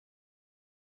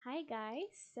Hi,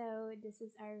 guys. So, this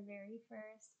is our very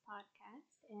first podcast,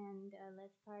 and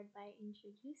let's start by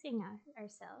introducing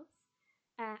ourselves.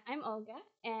 I'm Olga,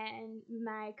 and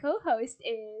my co host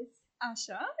is.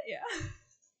 Asha, yeah.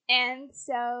 And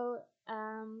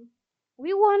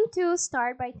we want to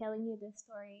start by telling you the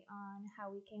story on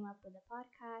how we came up with the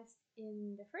podcast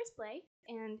in the first place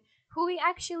and who we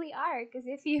actually are. Because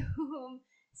if you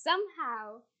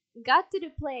somehow got to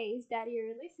the place that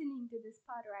you're listening to this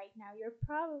pod right now, you're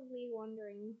probably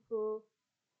wondering who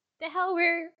the hell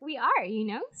we are.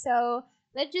 So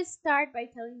let's just start by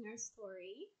telling our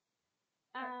story.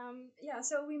 Yeah,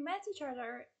 so we met each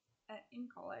other in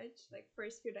college, like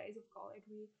first few days of college.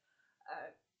 We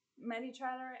uh, met each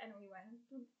other and we went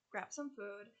to grab some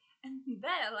food. And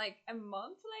then, like a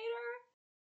month later,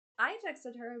 I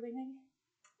texted her being like,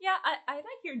 "Yeah, I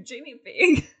like your Jimmy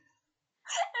Pig,"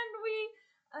 and we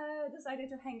decided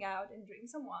to hang out and drink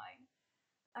some wine.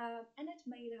 And it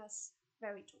made us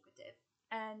very talkative,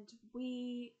 and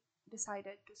we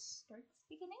decided to start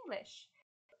speaking English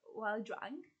while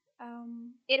drunk.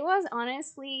 It was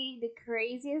honestly the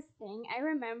craziest thing. I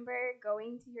remember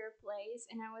going to your place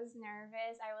and I was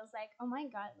nervous. I was like, "Oh my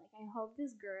god, like I hope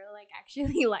this girl like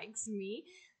actually likes me."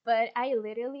 But I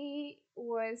literally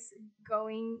was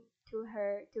going to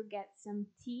her to get some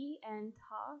tea and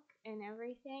talk and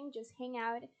everything, just hang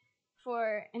out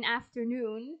for an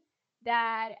afternoon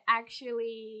that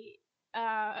actually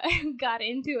got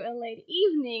into a late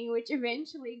evening, which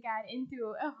eventually got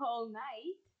into a whole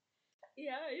night.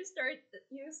 Yeah,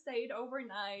 you stayed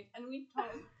overnight and we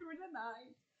talked through the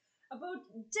night about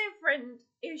different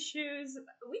issues.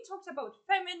 We talked about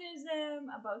feminism,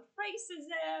 about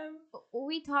racism.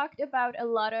 We talked about a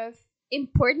lot of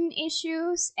important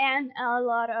issues and a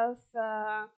lot of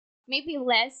maybe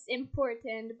less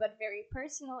important but very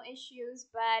personal issues.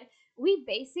 But we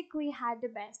basically had the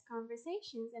best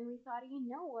conversations, and we thought,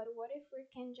 what if we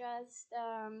can just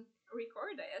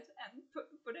Record it and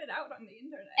put it out on the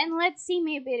internet. and let's see,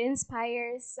 maybe it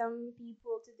inspires some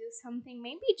people to do something.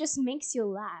 Maybe it just makes you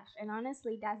laugh. And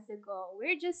honestly, that's the goal.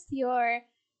 We're just your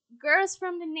girls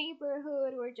from the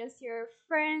neighborhood. We're just your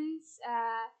friends.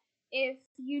 If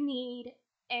you need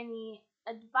any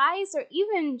advice or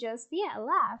even just, yeah,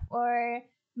 laugh or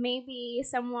maybe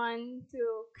someone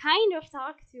to kind of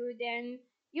talk to, then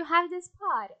you have this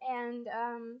pod. And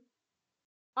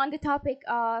on the topic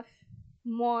of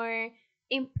more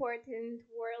important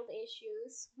world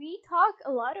issues, we talk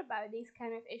a lot about these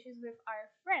kind of issues with our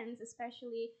friends,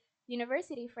 especially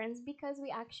university friends, because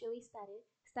we actually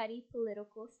study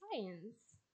political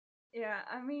science. Yeah,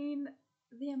 I mean,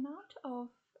 the amount of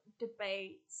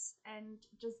debates and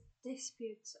just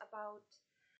disputes about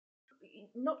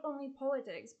not only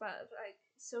politics but like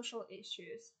social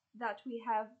issues that we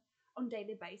have on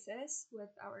daily basis with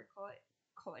our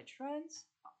college friends,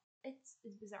 it's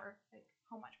bizarre like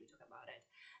how much we talk about it.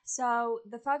 So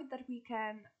the fact that we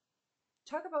can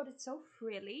talk about it so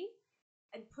freely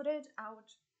and put it out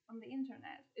on the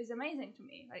internet is amazing to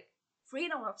me. Like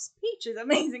freedom of speech is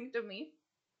amazing to me.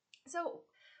 So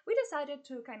we decided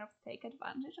to kind of take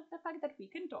advantage of the fact that we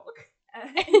can talk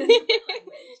in a different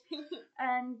language,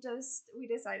 and just we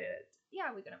decided, yeah,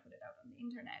 we're gonna put it out on the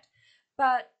internet.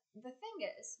 But the thing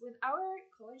is, with our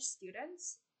college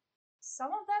students, some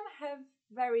of them have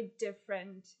very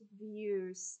different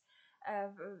views.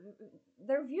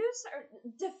 Their views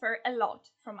differ a lot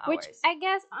from Which ours. I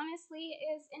guess honestly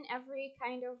is in every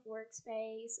kind of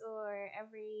workspace or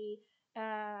every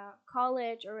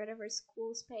college or whatever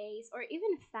school space or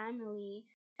even family.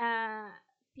 Uh,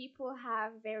 People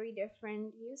have very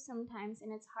different views sometimes,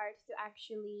 and it's hard to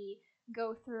actually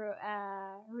go through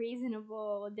a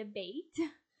reasonable debate.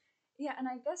 Yeah, and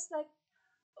I guess like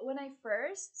when I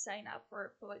first signed up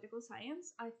for political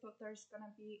science, I thought there's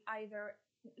gonna be either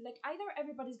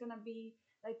everybody's gonna be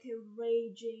like a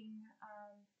raging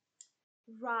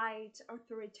right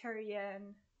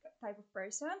authoritarian type of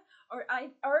person, or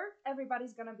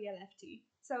everybody's gonna be a lefty.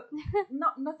 So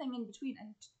nothing in between,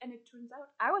 and it turns out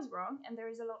I was wrong, and there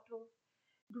is a lot of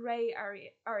gray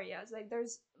areas. Like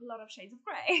there's a lot of shades of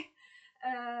gray.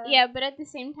 Yeah, but at the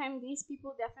same time, these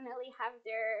people definitely have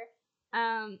their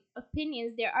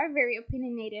opinions. They are very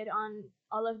opinionated on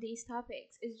all of these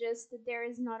topics. It's just that there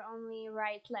is not only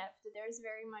right, left. There's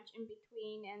very much in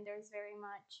between, and there's very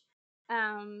much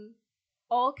um,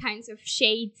 all kinds of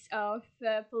shades of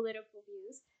political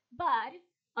views. But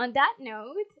on that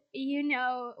note, you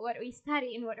know what we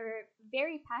study and what we're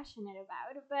very passionate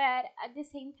about. But at the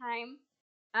same time,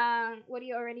 what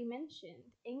you already mentioned,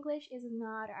 English is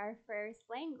not our first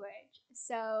language.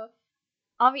 So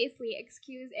obviously,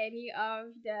 excuse any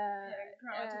of the Yeah,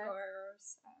 grammatical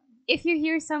errors. if you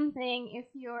hear something, if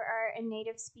you are a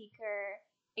native speaker,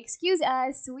 excuse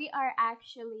us. We are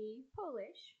actually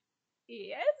Polish.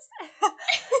 Yes. And,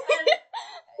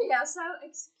 yeah, so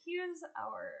excuse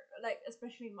our, like,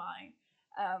 especially my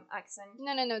accent.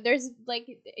 No. There's like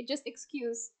just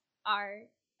excuse our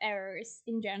errors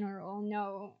in general.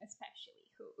 No, especially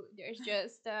who. There's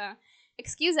just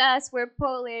excuse us. We're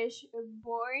Polish,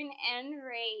 born and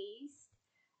raised.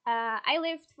 I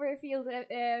lived for a few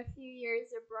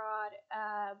years abroad,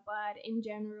 but in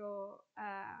general,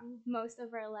 most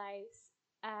of our lives,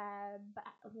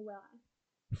 well,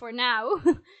 for now,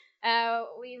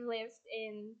 we've lived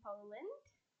in Poland.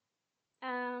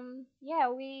 Yeah,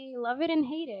 we love it and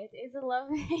hate it. It's a love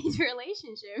hate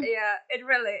relationship. Yeah, it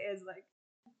really is like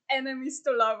enemies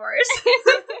to lovers.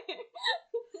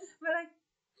 But like,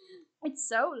 it's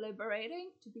so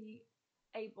liberating to be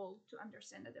able to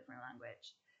understand a different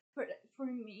language. For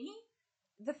me,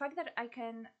 the fact that I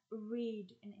can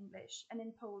read in English and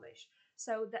in Polish,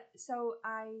 so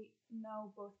I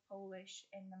know both Polish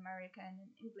and American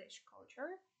and English culture.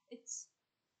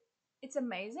 It's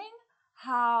amazing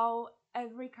how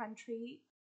every country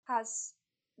has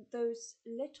those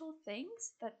little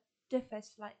things that differ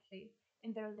slightly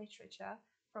in their literature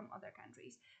from other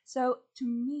countries. So to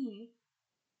me,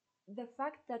 the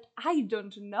fact that I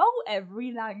don't know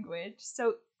every language,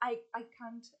 so I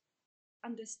can't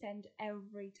understand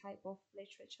every type of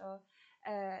literature,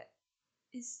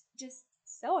 is just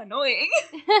so annoying.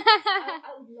 I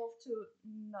would love to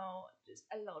know just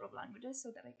a lot of languages so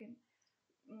that I can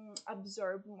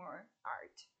absorb more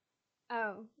art.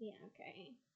 Oh, yeah,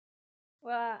 okay.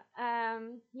 Well,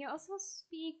 you also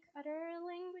speak other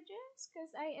languages? Because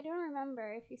I don't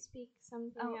remember if you speak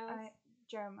something else.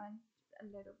 German a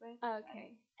little bit.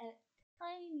 Okay. And a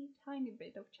tiny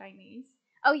bit of Chinese.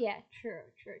 Oh yeah, true.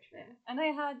 And I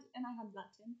had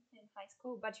Latin in high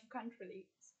school, but you can't really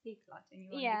speak Latin. You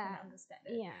only can understand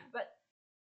it. Yeah. But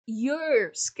your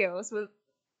language skills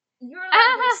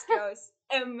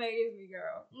amaze me,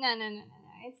 girl. No.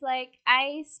 It's like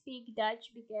I speak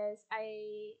Dutch because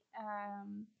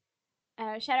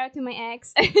shout out to my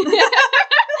ex.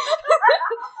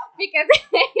 Because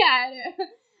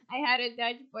I had a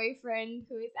Dutch boyfriend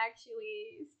who is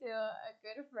actually still a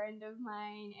good friend of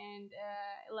mine, and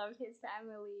I love his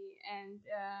family, and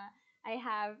I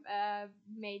have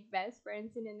made best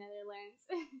friends in the Netherlands.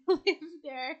 Live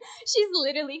there. She's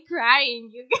literally crying,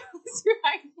 you guys,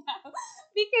 right now,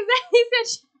 because I said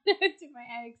shout out to my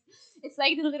ex. It's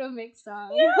like the Little Mix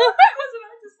song. Yeah, I was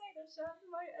about to say that. Shout out to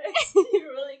my ex.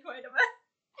 You're really quite a man.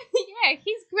 Yeah,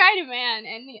 he's quite a man,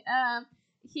 and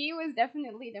he was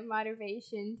definitely the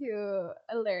motivation to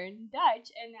learn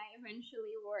Dutch, and I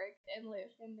eventually worked and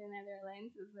lived in the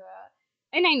Netherlands as well,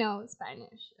 and I know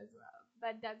Spanish as well,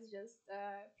 but that's just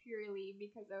purely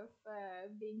because of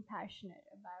being passionate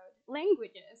about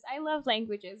languages. I love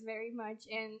languages very much,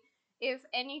 and if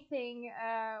anything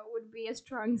would be a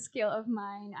strong skill of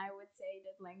mine, I would say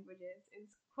that languages is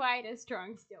quite a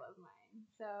strong skill of mine.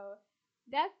 So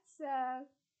that's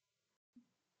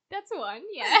that's one,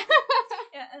 yeah.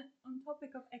 Yeah, and on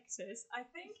topic of exes, I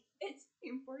think it's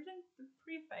important to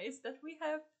preface that we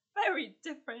have very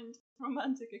different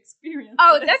romantic experiences.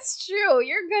 Oh, that's true.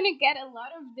 You're gonna get a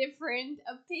lot of different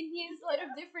opinions, a lot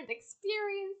of different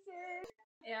experiences.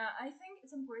 Yeah, I think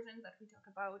it's important that we talk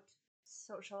about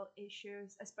social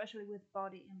issues, especially with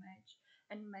body image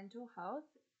and mental health,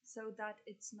 so that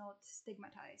it's not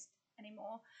stigmatized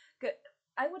anymore.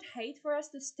 I would hate for us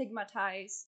to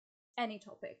stigmatize any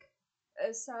topic.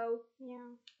 So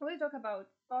Yeah. we talk about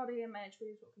body image,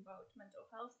 we talk about mental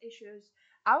health issues,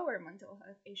 our mental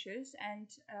health issues, and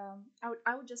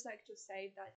I would just like to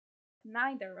say that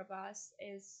neither of us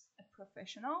is a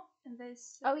professional in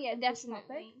this. Oh yeah, in this topic.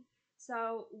 definitely.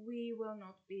 So we will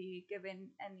not be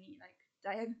given any like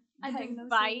diagnosis.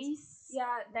 Advice.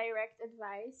 Yeah, Direct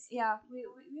advice. yeah. We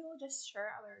will just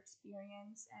share our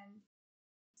experience and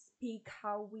speak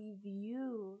how we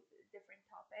view different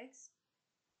topics.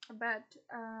 But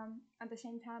at the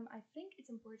same time, I think it's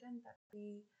important that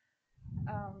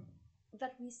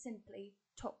we simply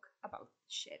talk about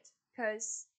shit,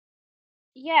 because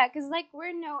Yeah, because like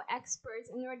we're no experts,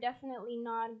 and we're definitely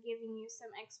not giving you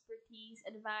some expertise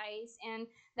advice, and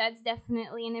that's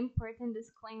definitely an important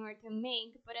disclaimer to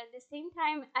make. But at the same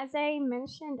time, as I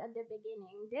mentioned at the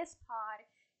beginning, this pod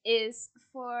is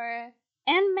for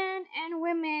and men and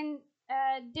women,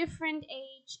 different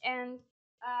age, and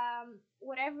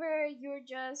whatever you're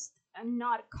just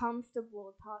not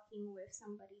comfortable talking with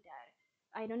somebody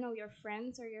that I don't know, your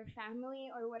friends or your family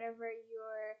or whatever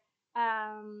your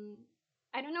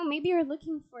I don't know, maybe you're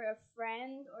looking for a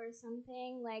friend or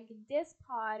something. Like, this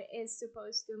pod is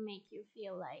supposed to make you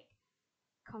feel like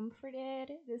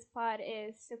comforted. This pod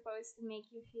is supposed to make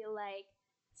you feel like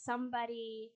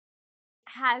somebody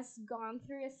has gone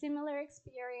through a similar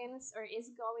experience or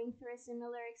is going through a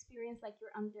similar experience, like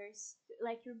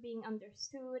like you're being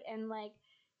understood, and like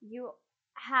you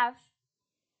have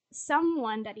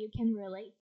someone that you can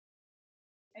relate.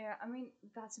 Yeah, I mean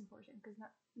that's important because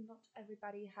not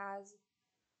everybody has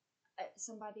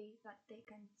somebody that they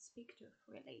can speak to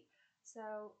really.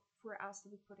 So for us to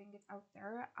be putting it out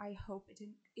there, I hope it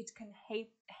can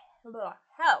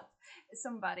help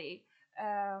somebody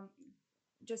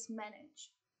just manage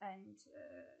and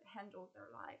handle their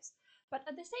lives. But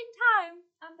at the same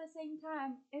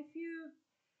time, if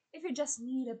you just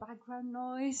need a background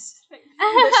noise like in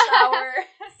the shower,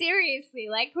 Seriously,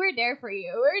 like, we're there for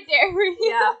you. We're there for you.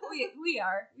 yeah,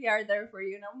 we are there for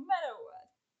you no matter what.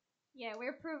 Yeah,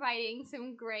 we're providing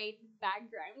some great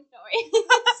background noise.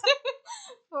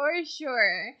 For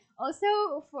sure.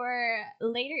 Also, for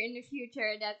later in the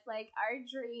future, that's like our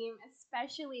dream,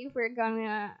 especially if we're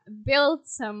gonna build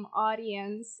some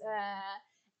audience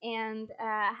and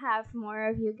have more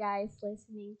of you guys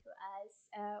listening to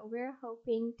us. We're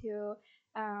hoping to,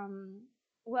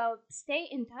 stay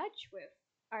in touch with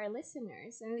our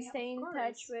listeners and Yeah, stay of in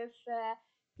touch course. with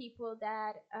people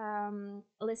that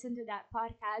listen to that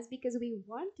podcast, because we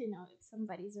want to know if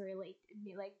somebody's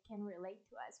like can relate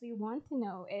to us. We want to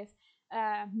know if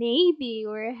maybe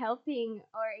we're helping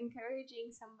or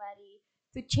encouraging somebody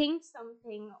to change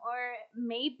something, or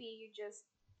maybe you just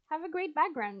have a great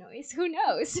background noise. Who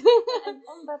knows? And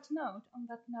on that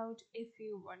note, if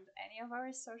you want any of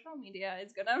our social media,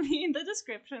 it's gonna be in the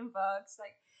description box.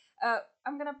 Like,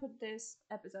 I'm gonna put this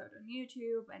episode on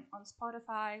YouTube and on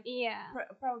Spotify, Yeah.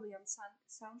 probably on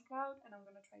SoundCloud, and I'm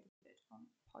gonna try to put it on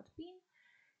Podbean.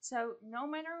 So no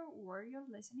matter where you're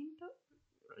listening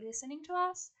to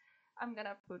us, I'm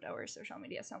gonna put our social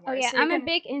media Oh somewhere. yeah, so you I'm a can,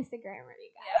 big Instagrammer,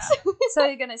 you guys. yeah. So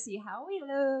you're gonna see how we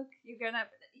look.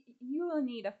 You will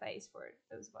need a face for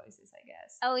those voices, I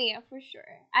guess. Oh yeah, for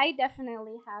sure. I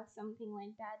definitely have something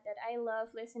like that I love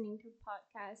listening to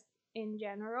podcasts in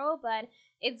general, but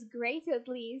it's great to at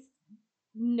least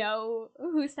know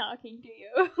who's talking to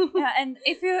you. Yeah, and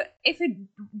if you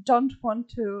don't want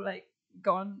to like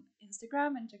go on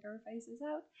Instagram and check our faces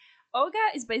out, Olga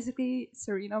is basically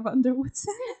Serena van der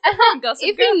Woodsen from Gossip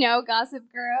If Girl. you know Gossip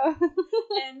Girl.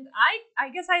 And I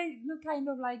guess I look kind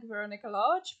of like Veronica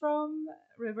Lodge from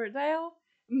Riverdale,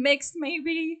 mixed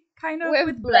maybe kind of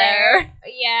with Blair.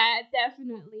 Yeah,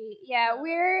 definitely. Yeah, Yeah.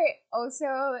 we're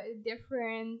also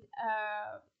different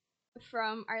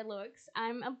from our looks.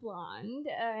 I'm a blonde.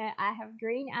 I have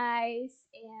green eyes,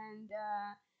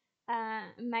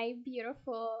 and my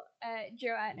beautiful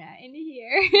Joanna in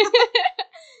here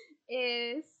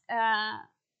is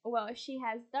she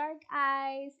has dark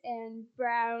eyes and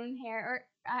brown hair, or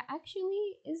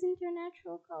actually, isn't your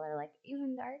natural color like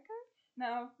even darker?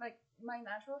 No, like my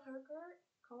natural hair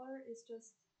color is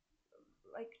just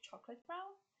like chocolate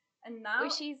brown, and now Oh,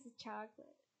 she's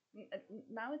chocolate.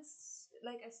 now it's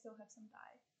like I still have some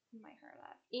dye in my hair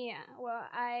left. Yeah, well,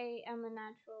 I am a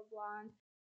natural blonde.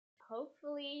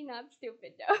 Hopefully, not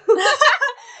stupid though.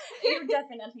 You're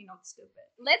definitely not stupid.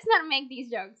 Let's not make these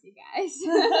jokes, you guys.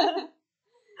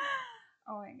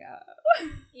 Oh my god.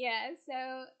 Yeah,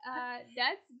 so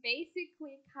that's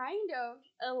basically kind of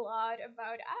a lot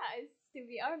about us, to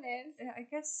be honest. Yeah, I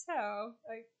guess so.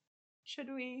 Like, should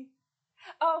we?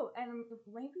 Oh, and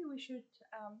maybe we should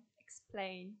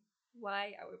explain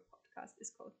why our podcast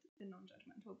is called the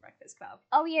Non-Judgmental Breakfast Club.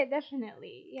 Oh yeah,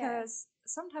 definitely. Yeah. Because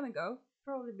some time ago,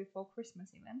 probably before Christmas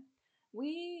even,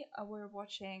 we were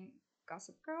watching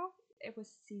Gossip Girl. It was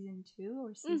season 2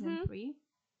 or season 3,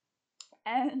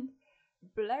 and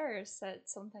Blair said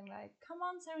something like, "Come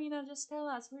on, Serena, just tell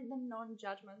us. We're the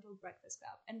Non-Judgmental Breakfast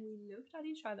Club." And we looked at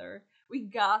each other, we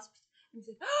gasped, and we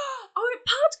said, "Oh, our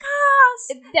podcast!"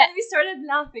 And we started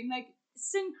laughing, like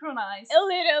synchronized.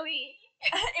 Literally.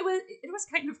 It was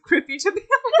kind of creepy, to be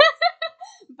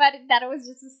honest. But that was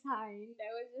just a sign.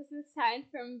 That was just a sign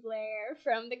from Blair,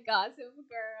 from the Gossip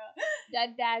Girl,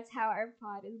 that that's how our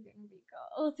pod is gonna be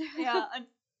called. Yeah, and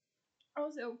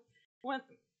also one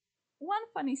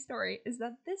funny story is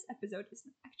that this episode is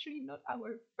actually not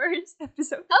our first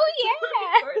episode. Oh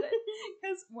yeah.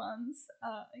 Because once,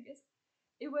 I guess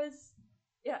it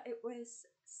was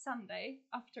Sunday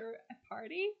after a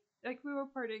party. Like we were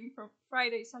partying from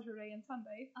Friday, Saturday, and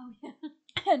Sunday. Oh yeah.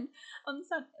 And on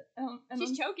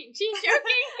She's joking. She's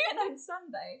joking. And on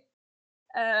Sunday,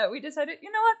 we decided,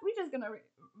 you know what? We're just gonna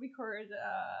record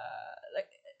like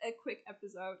a quick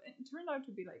episode, and it turned out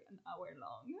to be like an hour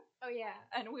long. Oh yeah.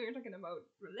 And we were talking about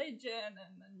religion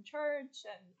and church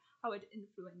and how it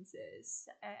influences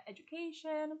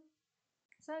education.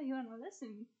 So you want to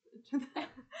listen to that?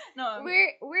 No,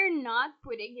 we're not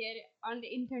putting it on the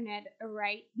internet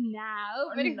right now,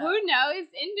 but No. who knows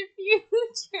in the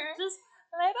future? just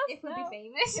let us If we'll know. be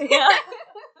famous. Yeah.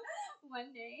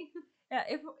 One day. Yeah,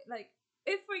 if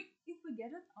we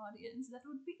get an audience that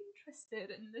would be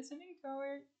interested in listening to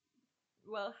our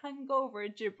hangover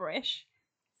gibberish.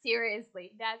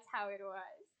 Seriously, that's how it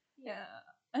was. Yeah.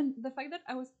 And the fact that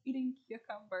I was eating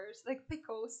cucumbers, like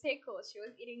pickles. Pickles. She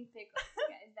was eating pickles,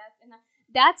 guys.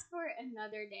 That's for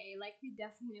another day. Like, we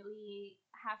definitely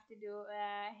have to do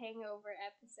a hangover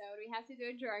episode. We have to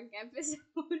do a drunk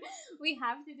episode. We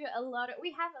have a lot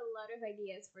of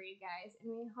ideas for you guys,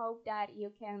 and we hope that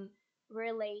you can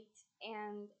relate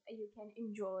and you can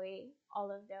enjoy all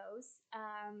of those.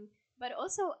 But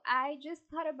also, I just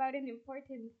thought about an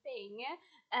important thing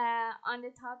on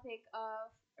the topic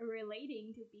of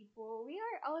relating to people. We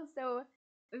are also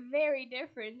very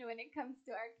different when it comes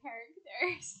to our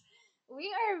characters.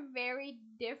 We are very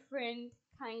different,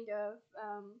 kind of.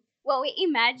 Well, we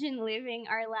imagine living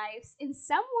our lives in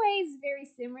some ways very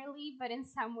similarly, but in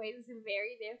some ways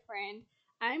very different.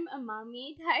 I'm a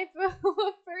mommy type of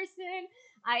person.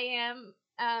 I am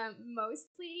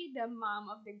mostly the mom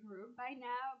of the group by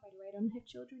now. By the way, I don't have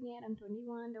children yet. I'm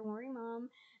 21. Don't worry, mom.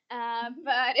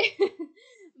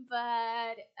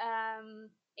 But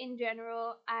in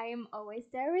general, I'm always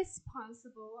the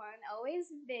responsible one,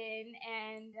 always been,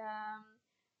 and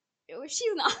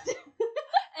she's not.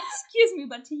 Excuse me,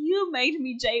 but you made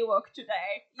me jaywalk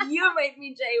today. You made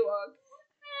me jaywalk.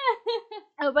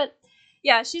 Oh, but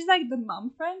yeah, she's like the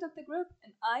mom friend of the group,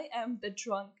 and I am the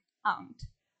drunk aunt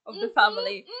of the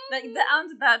family. Like the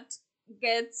aunt that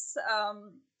gets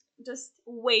just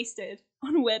wasted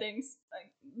on weddings.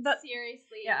 Like that.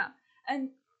 Seriously. Yeah. And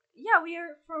yeah, we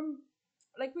are from,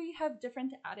 like, we have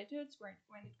different attitudes when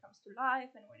it comes to life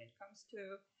and when it comes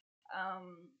to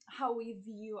how we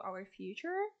view our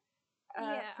future.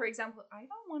 For example, I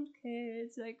don't want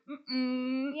kids. Like,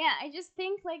 yeah, I just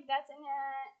think like that's an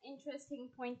interesting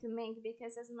point to make,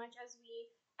 because as much as we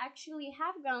actually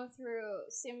have gone through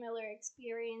similar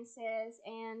experiences,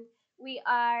 and we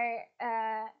are,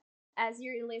 as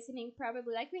you're listening,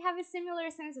 probably like we have a similar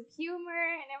sense of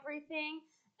humor and everything,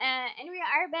 and we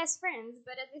are best friends,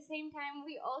 but at the same time,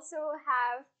 we also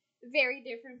have very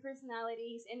different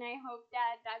personalities, and I hope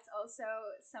that that's also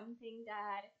something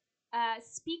that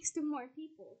speaks to more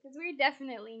people, because we're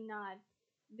definitely not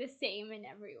the same in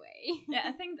every way. Yeah,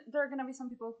 I think there are gonna be some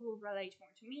people who relate more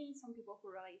to me, some people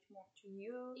who relate more to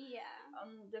you. Yeah.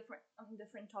 On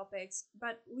different topics,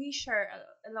 but we share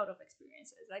a lot of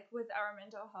experiences. Like with our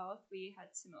mental health, we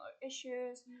had similar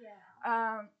issues.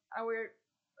 Yeah. Our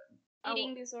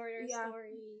Eating disorder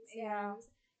stories. Yeah.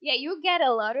 Yeah, you get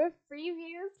a lot of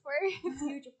previews for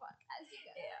future podcasts, you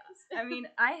guys. Yeah. I mean,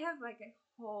 I have like a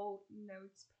whole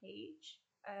notes page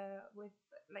with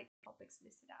like topics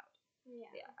listed out.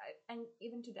 Yeah. And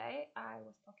even today, I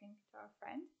was talking to our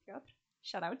friend Piotr.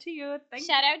 Shout out to you.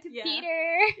 Shout out to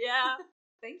Peter. Yeah.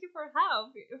 Thank you for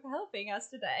helping us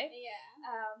today.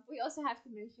 Yeah. We also have to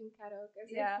mention Karo, because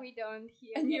if we don't,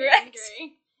 he'll and get your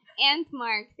angry. And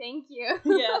Mark, thank you.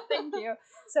 Yeah, thank you.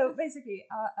 So basically,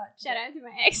 shout out to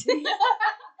my ex. It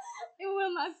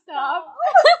will not stop.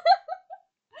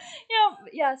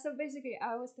 Yeah. So basically,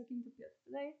 I was talking to Piotr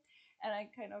today, and I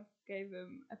kind of gave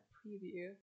him a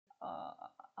preview,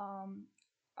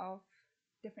 of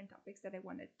different topics that I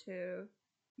wanted to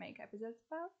make episodes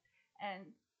about,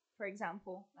 and for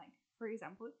example,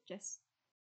 just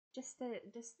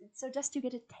to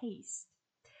get a taste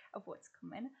of what's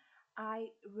coming,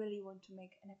 I really want to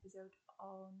make an episode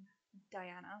on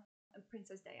Diana,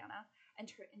 Princess Diana, and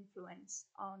her influence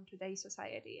on today's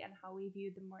society and how we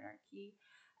view the monarchy.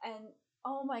 And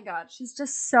oh my god, she's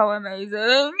just so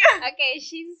amazing. Okay,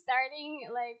 she's starting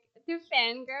like to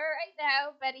fangirl right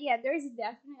now, but yeah, there's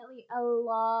definitely a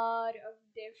lot of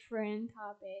different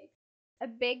topics. A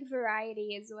big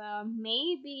variety as well.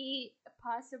 Maybe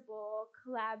possible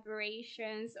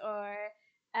collaborations or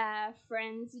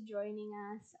friends joining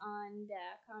us on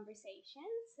the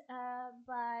conversations.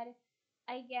 But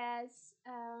I guess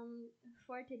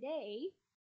for today,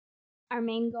 our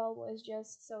main goal was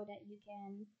just so that you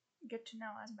can get to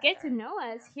know us better.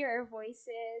 Hear our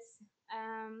voices,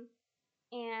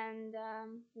 and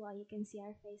well, you can see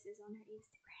our faces on her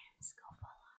Instagrams. Go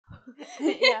follow.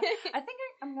 Yeah, I think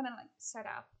I'm gonna like set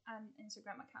up an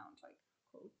Instagram account like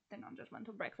called the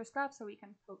Non-Judgmental Breakfast Club, so we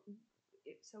can both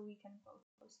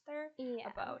post there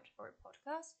about our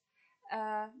podcast.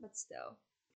 But still,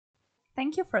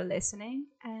 thank you for listening,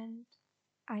 and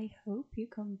I hope you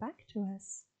come back to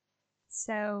us.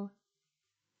 So,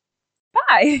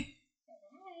 bye.